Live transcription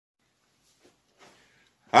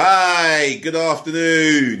Hi, good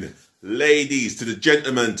afternoon, ladies, to the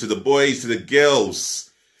gentlemen, to the boys, to the girls.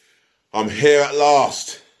 I'm here at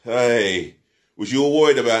last. Hey, was you all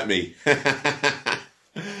worried about me?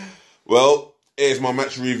 Well, here's my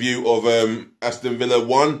match review of Aston Villa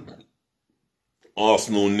 1,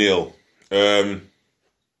 Arsenal 0.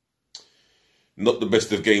 Not the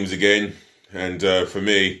best of games again, and for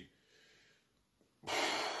me,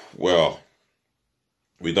 well,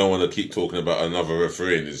 we don't want to keep talking about another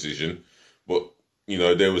refereeing decision, but, you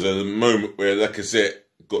know, there was a moment where Lacazette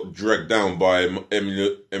got dragged down by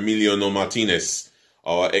Emiliano Martinez,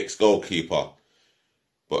 our ex-goalkeeper.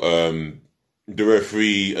 But the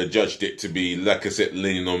referee adjudged it to be Lacazette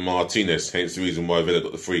leaning on Martinez, hence the reason why Villa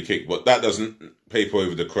got the free kick. But that doesn't paper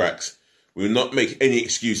over the cracks. We will not make any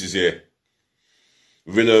excuses here.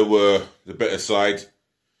 Villa were the better side.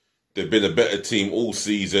 They've been a better team all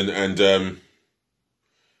season, and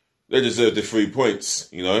they deserve the 3 points,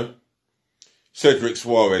 you know. Cedric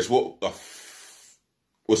Suarez, what the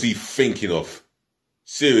was he thinking of?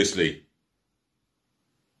 Seriously.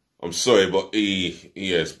 I'm sorry, but he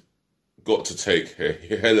has got to take a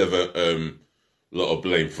hell of a lot of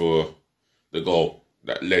blame for the goal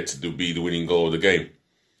that led to be the winning goal of the game.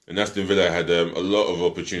 And Aston Villa had a lot of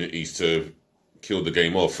opportunities to kill the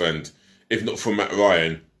game off, and if not for Matt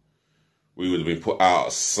Ryan, we would have been put out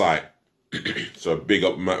of sight. So big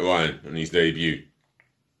up Matt Ryan on his debut.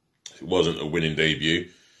 It wasn't a winning debut.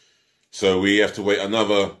 So we have to wait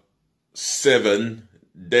another 7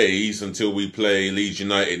 days until we play Leeds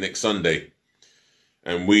United next Sunday.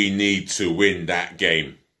 And we need to win that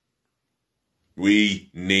game. We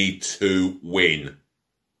need to win.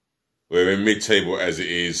 We're in mid-table as it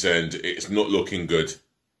is, and it's not looking good.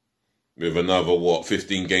 With another,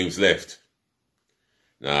 15 games left.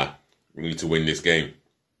 Nah, we need to win this game.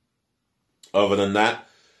 Other than that,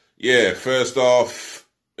 yeah, first half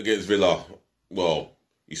against Villa, well,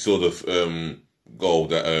 you saw the goal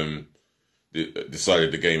that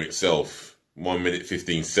decided the game itself. 1 minute,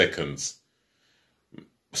 15 seconds.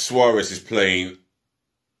 Suarez is playing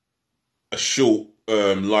a short,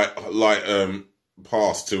 light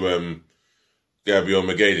pass to Gabriel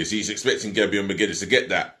Magalhaes. He's expecting Gabriel Magalhaes to get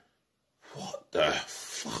that. What the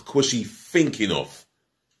fuck was he thinking of?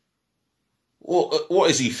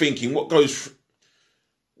 What is he thinking? What is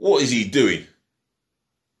he doing?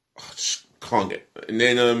 I just can't get. And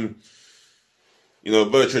then, you know,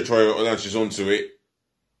 Bertrand Traore launches onto it,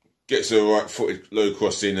 gets a right-footed low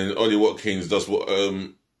crossing, and Ollie Watkins does what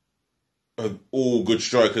all good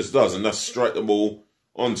strikers does, and that's strike the ball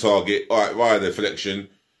on target, via the deflection.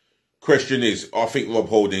 Question is, I think Rob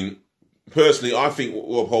Holding, personally, I think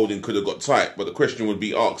Rob Holding could have got tight, but the question would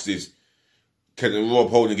be asked is, can Rob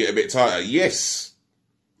Holding get a bit tighter? Yes.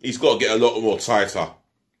 He's got to get a lot more tighter.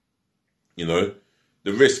 You know,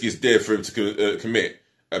 the risk is there for him to commit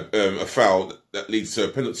a foul that leads to a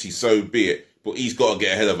penalty, so be it. But he's got to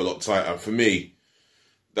get a hell of a lot tighter. For me,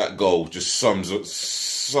 that goal just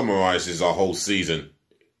summarises our whole season,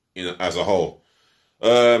 you know, as a whole.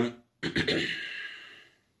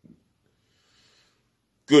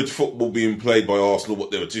 Good football being played by Arsenal, but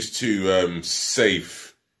they were just too safe.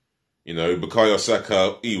 You know, Bukayo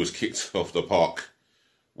Saka, he was kicked off the park.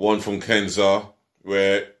 One from Kenza,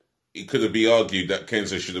 where it could have been argued that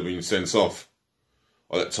Kenza should have been sent off.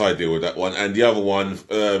 I'll let Ty deal with that one. And the other one,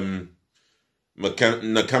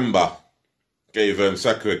 Nakamba gave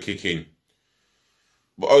Saka a kick in.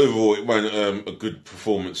 But overall, it wasn't a good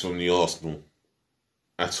performance from the Arsenal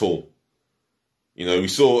at all. You know, we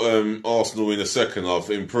saw Arsenal in the second half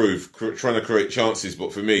improve, trying to create chances.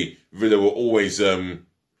 But for me, Villa were always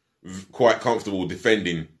quite comfortable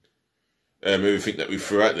defending everything that we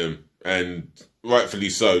threw at them, and rightfully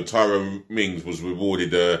so. Tyrone Mings was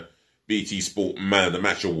rewarded a BT Sport Man of the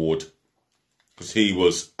Match award because he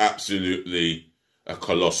was absolutely a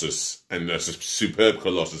colossus, and a superb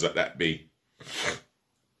colossus at that be.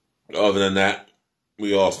 Other than that,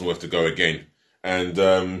 we Arsenal have to go again,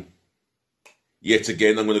 and yet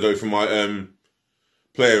again I'm going to go for my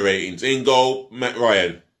player ratings. In goal, Matt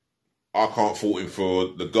Ryan. I can't fault him for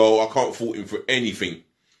the goal. I can't fault him for anything.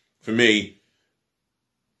 For me,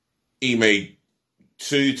 he made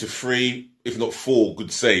 2 to 3, if not 4,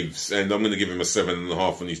 good saves. And I'm going to give him a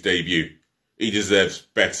 7.5 on his debut. He deserves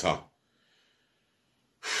better.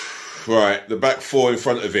 Right, the back 4 in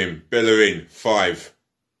front of him. Bellerin, 5.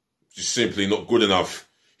 Just simply not good enough.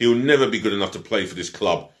 He'll never be good enough to play for this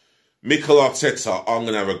club. Mikel Arteta, I'm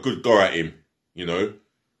going to have a good go at him, you know.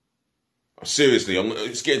 Seriously,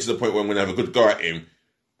 it's getting to the point where I'm going to have a good go at him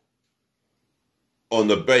on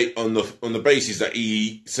the basis that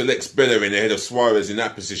he selects Bellerin ahead of Suarez in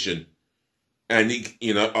that position, And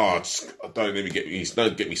don't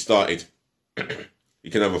get me started. You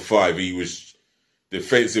can have a 5. He was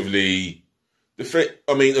defensively,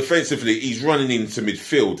 offensively, he's running into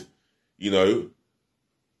midfield. You know,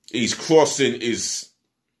 his crossing is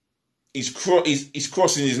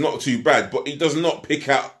not too bad, but he does not pick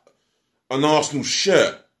out an Arsenal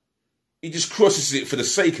shirt. He just crosses it for the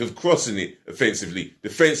sake of crossing it offensively.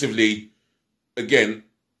 Defensively, again,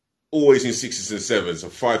 always in 6s and 7s. A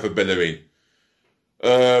 5 for Bellerin.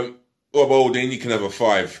 Rob Holding, you can have a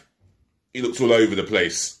 5. He looks all over the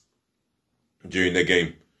place during the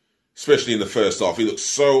game. Especially in the first half. He looked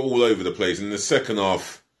so all over the place. In the second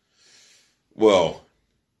half, well,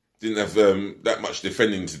 didn't have that much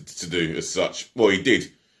defending to do as such. Well, he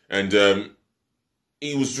did. And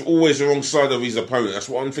he was always the wrong side of his opponent. That's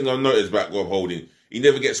one thing I've noticed about Rob Holding. He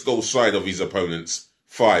never gets goal side of his opponents.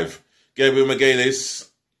 5. Gabriel Magalhaes,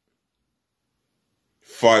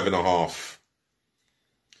 5.5.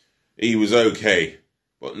 He was okay,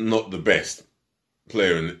 but not the best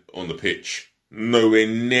player on the pitch. Nowhere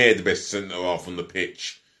near the best centre-half on the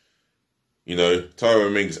pitch. You know,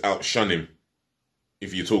 Tyrone Mings outshone him.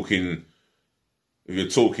 If you're talking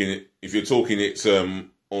it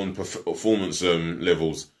on performance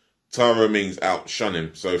levels, Tyrone Mings outshone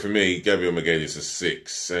him. So for me, Gabriel Magalhaes is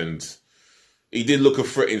 6, and he did look a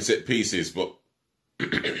threat in set pieces, but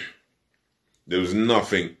there was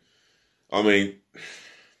nothing. I mean,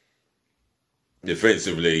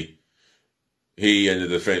 defensively, he and the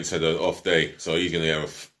defence had an off day, so he's going to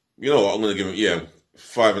have. You know what? I'm going to give him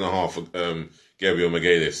 5.5 for Gabriel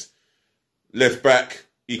Magalhaes. Left back,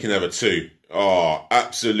 he can have a 2. Oh,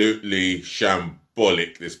 absolutely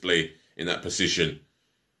shambolic display in that position.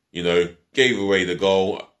 You know, gave away the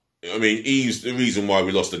goal. I mean, he's the reason why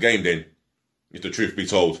we lost the game then, if the truth be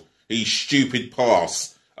told. His stupid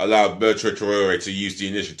pass allowed Bertrand Traore to use the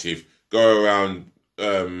initiative, go around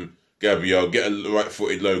Gabriel, get a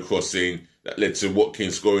right-footed low crossing that led to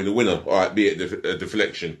Watkins scoring the winner. All right, be it a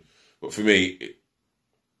deflection. But for me,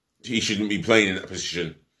 he shouldn't be playing in that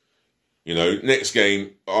position. You know, next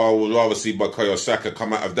game, I would rather see Bukayo Saka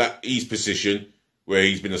come out of that ease position where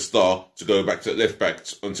he's been a star to go back to left back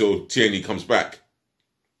until Tierney comes back.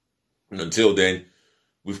 And until then,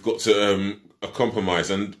 we've got to a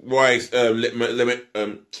compromise. And why on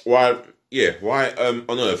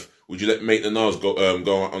earth would you let Maitland-Niles go out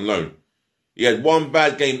on loan? He had one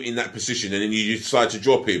bad game in that position, and then you decide to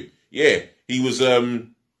drop him. Yeah, he was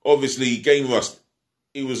obviously game rust.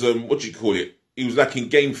 He was he was lacking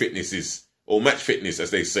game fitnesses, or match fitness, as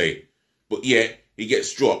they say. But yet, he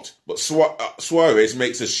gets dropped. But Suarez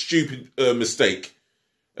makes a stupid mistake.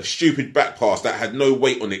 A stupid back pass that had no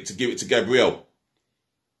weight on it to give it to Gabriel.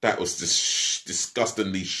 That was just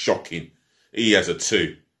disgustingly shocking. He has a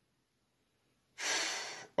 2.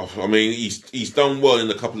 I mean, he's done well in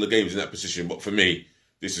a couple of games in that position, but for me,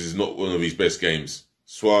 this is not one of his best games.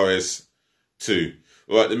 Suarez, 2.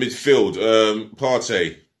 Right, the midfield,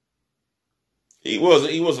 Partey. He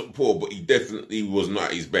wasn't poor, but he definitely was not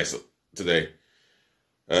at his best today.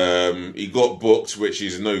 He got booked, which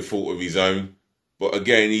is no fault of his own. But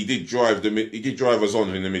again, he did drive us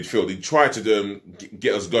on in the midfield. He tried to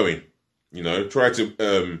get us going, you know, try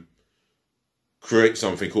to create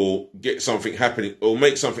something or get something happening or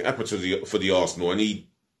make something happen for the Arsenal, and he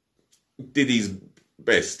did his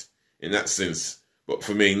best in that sense. But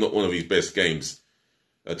for me, not one of his best games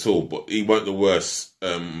at all. But he wasn't the worst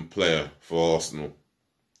player for Arsenal.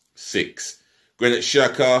 6. Granit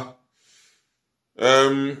Xhaka.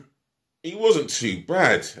 He wasn't too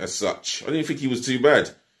bad as such. I didn't think he was too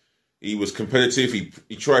bad. He was competitive.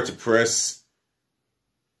 He tried to press,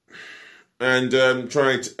 and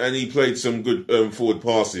he played some good forward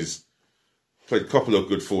passes. Played a couple of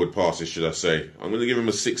good forward passes, should I say? I'm going to give him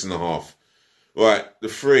a 6.5. Right, the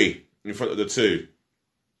 3 in front of the 2.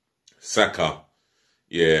 Saka,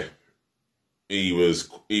 yeah, he was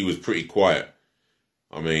pretty quiet.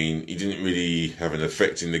 I mean, he didn't really have an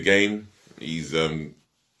effect in the game. He's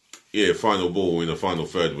final ball in the final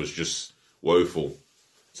third was just woeful,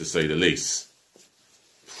 to say the least.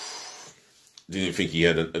 I didn't think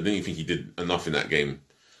he did enough in that game.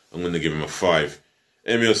 I'm going to give him a 5.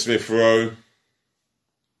 Emile Smith-Rowe,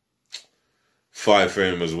 5 for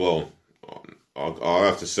him as well. I'll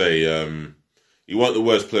have to say, he wasn't the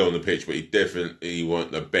worst player on the pitch, but he definitely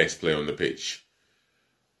wasn't the best player on the pitch.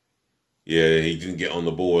 Yeah, he didn't get on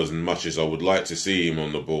the ball as much as I would like to see him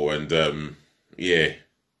on the ball, and yeah,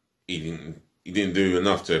 he didn't do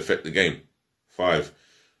enough to affect the game. 5.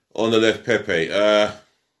 On the left, Pepe.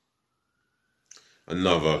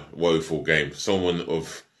 Another woeful game. Someone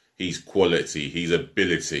of his quality, his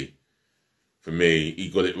ability, For me, he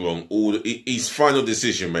got it wrong. His final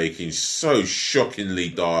decision making is so shockingly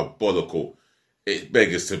diabolical. It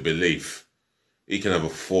beggars to belief. He can have a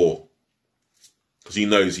 4 because he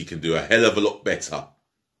knows he can do a hell of a lot better,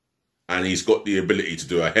 and he's got the ability to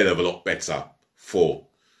do a hell of a lot better. 4.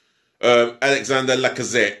 Alexander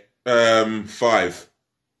Lacazette, 5.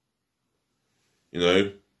 You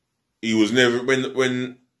know, he was never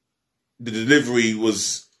when the delivery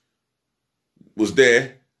was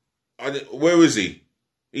there. Where is he?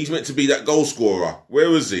 He's meant to be that goal scorer. Where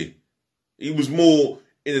is he? He was more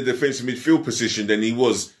in a defensive midfield position than he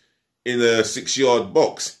was in a 6-yard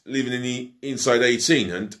box, living in the inside 18.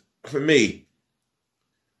 And for me,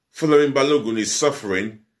 following Balogun is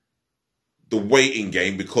suffering the waiting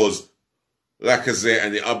game because Lacazette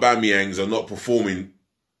and the Aubameyangs are not performing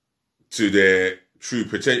to their true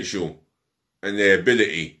potential and their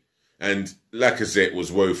ability. And Lacazette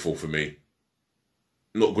was woeful for me.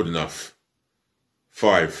 Not good enough.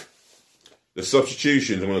 5. The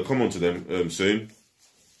substitutions, I'm going to come on to them soon.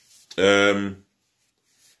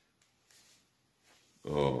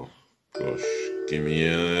 Oh, gosh. Give me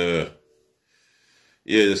a...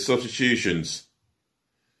 Yeah, the substitutions.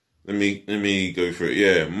 Let me go through it.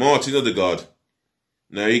 Yeah, Martin Odegaard.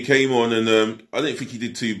 Now, he came on and I didn't think he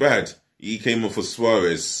did too bad. He came on for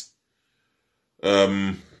Suarez.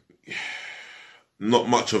 Not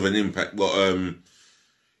much of an impact, but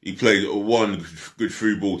he played one good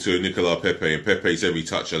through ball to Nicolas Pepe, and Pepe's every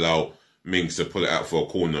touch allowed Mings to pull it out for a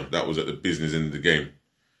corner. That was at the business end of the game.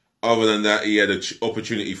 Other than that, he had an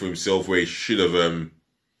opportunity for himself where he should have...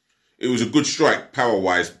 it was a good strike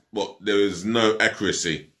power-wise, but there was no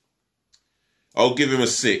accuracy. I'll give him a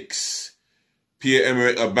 6.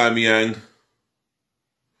 Pierre-Emerick Aubameyang,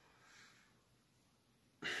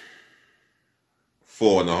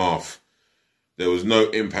 4.5. There was no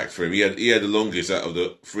impact for him. He had the longest out of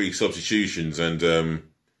the 3 substitutions, and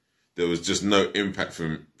there was just no impact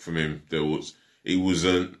from him. He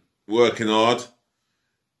wasn't working hard.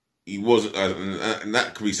 He wasn't, and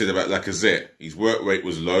that could be said about Lacazette. His work rate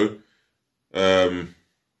was low. Didn't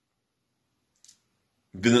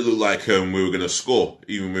look like we were going to score,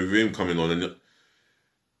 even with him coming on, and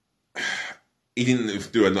he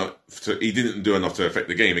didn't do enough. He didn't do enough to affect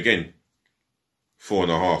the game again.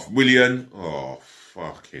 4.5. Willian, oh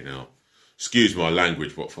fucking hell! Excuse my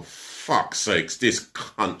language, but for fuck's sakes, this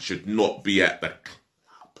cunt should not be at the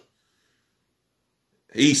club.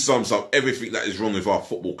 He sums up everything that is wrong with our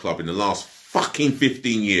football club in the last fucking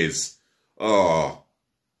 15 years. Oh,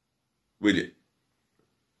 Willian.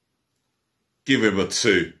 Give him a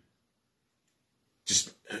 2.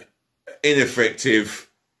 Just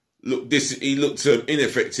ineffective. Look, he looked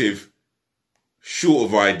ineffective, short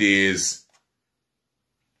of ideas.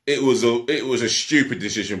 It was a stupid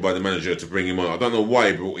decision by the manager to bring him on. I don't know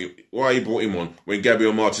why he brought him on when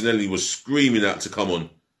Gabriel Martinelli was screaming out to come on.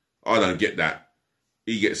 I don't get that.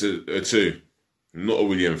 He gets a 2. Not a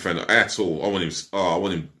William fan at all. I want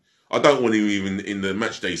him. I don't want him even in the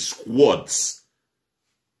matchday squads.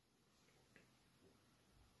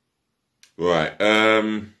 Right.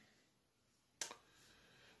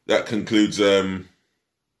 That concludes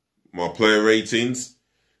my player ratings.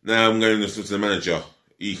 Now I'm going to the manager.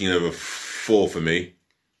 He can have a 4 for me.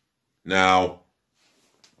 Now,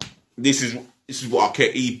 this is what I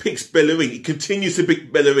care. He picks Bellerin. He continues to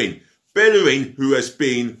pick Bellerin. Bellerin, who has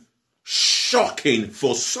been shocking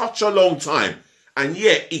for such a long time, and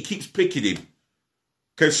yet he keeps picking him.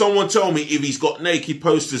 Can someone tell me if he's got naked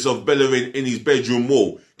posters of Bellerin in his bedroom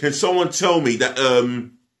wall? Can someone tell me that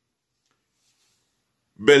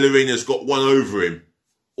Bellerin has got one over him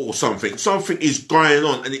or something? Something is going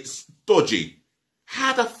on and it's dodgy.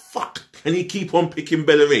 How the fuck can he keep on picking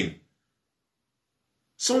Bellerin?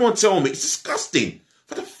 Someone tell me. It's disgusting.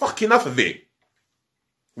 For the fuck enough of it.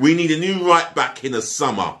 We need a new right back in the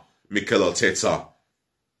summer, Mikel Arteta.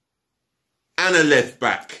 And a left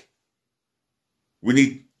back. We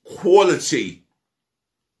need quality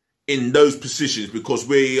in those positions because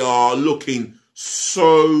we are looking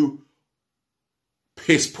so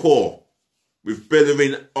piss poor. With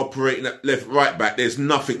Bellerin operating at left right back, there's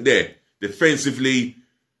nothing there. Defensively,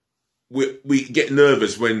 we get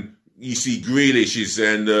nervous when you see Grealish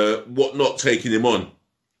and whatnot taking him on.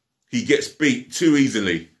 He gets beat too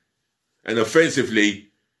easily. And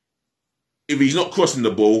offensively, if he's not crossing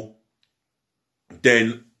the ball,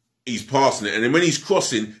 then he's passing it. And then when he's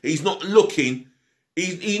crossing, he's not looking.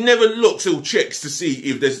 He never looks or checks to see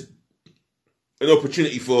if there's an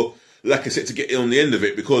opportunity for Lacazette to get in on the end of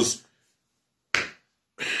it because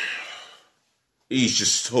he's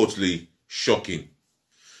just totally shocking.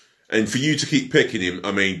 And for you to keep picking him,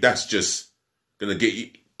 I mean, that's just going to get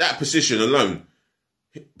you... that position alone,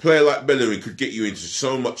 a player like Bellerin could get you into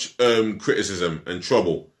so much criticism and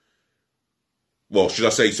trouble. Well, should I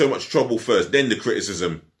say so much trouble first, then the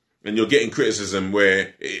criticism. And you're getting criticism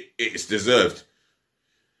where it's deserved.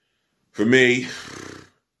 For me,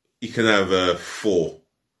 you can have a 4.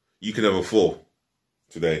 You can have a 4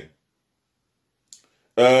 today.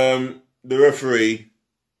 The referee,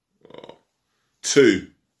 2.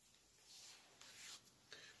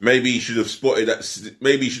 Maybe he should have spotted that.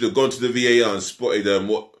 Maybe he should have gone to the VAR and spotted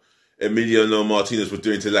what Emiliano Martinez was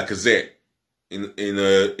doing to Lacazette in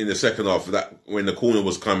the second half of that, when the corner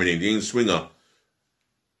was coming in, the in-swinger.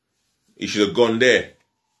 He should have gone there.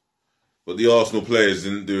 But the Arsenal players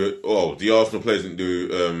didn't do it. Oh, the Arsenal players didn't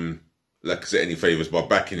do Lacazette any favours by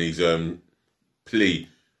backing his plea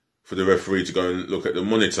for the referee to go and look at the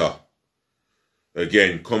monitor.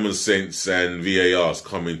 Again, common sense and VAR's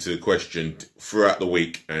come into question throughout the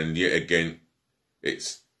week, and yet again,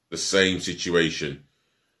 it's the same situation.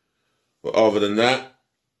 But other than that,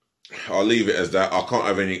 I'll leave it as that. I can't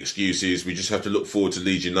have any excuses. We just have to look forward to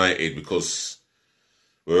Leeds United, because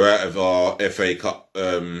we're out of our FA Cup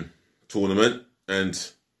tournament, and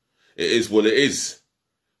it is what it is.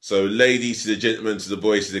 So, ladies to the gentlemen, to the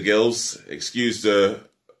boys to the girls, excuse the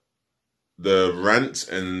rant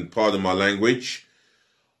and pardon my language.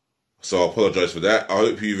 So I apologise for that. I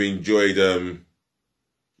hope you've enjoyed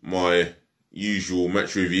my usual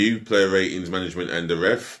match review, player ratings, management and the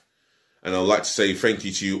ref. And I'd like to say thank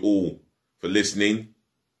you to you all for listening,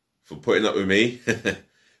 for putting up with me,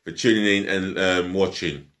 for tuning in and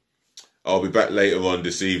watching. I'll be back later on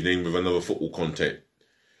this evening with another football content.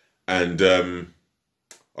 And I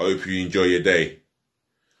hope you enjoy your day.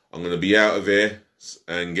 I'm going to be out of here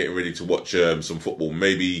and getting ready to watch some football.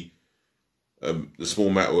 Maybe the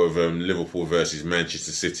small matter of Liverpool versus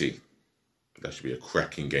Manchester City. That should be a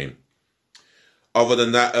cracking game. Other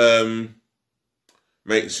than that,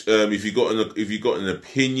 mates, if you got an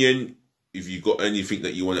opinion, if you got anything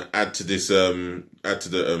that you want to add to this, add to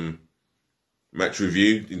the match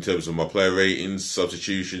review in terms of my player ratings,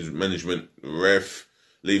 substitutions, management, ref,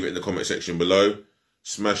 leave it in the comment section below.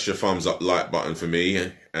 Smash the thumbs up like button for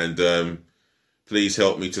me, and please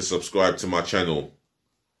help me to subscribe to my channel.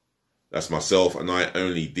 That's myself and I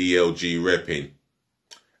only, DLG Reppin.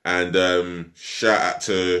 And shout out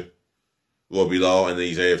to Robbie Lyle and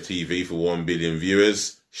these AFTV for 1 billion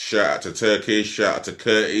viewers. Shout out to Turkish. Shout out to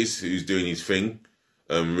Curtis, who's doing his thing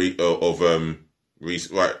right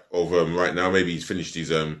now. Maybe he's finished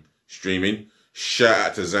his streaming. Shout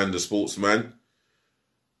out to Xander Sportsman.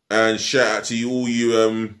 And shout out to all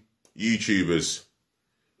you YouTubers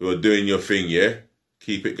who are doing your thing, yeah?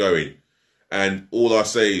 Keep it going. And all I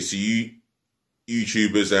say is to you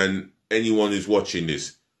YouTubers and anyone who's watching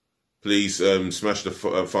this, please smash the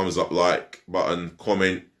thumbs up, like button,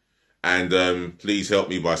 comment, and please help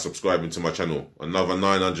me by subscribing to my channel. Another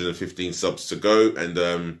 915 subs to go,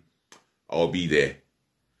 and I'll be there.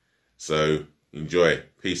 So enjoy.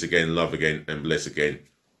 Peace again, love again, and bless again.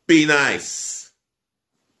 Be nice.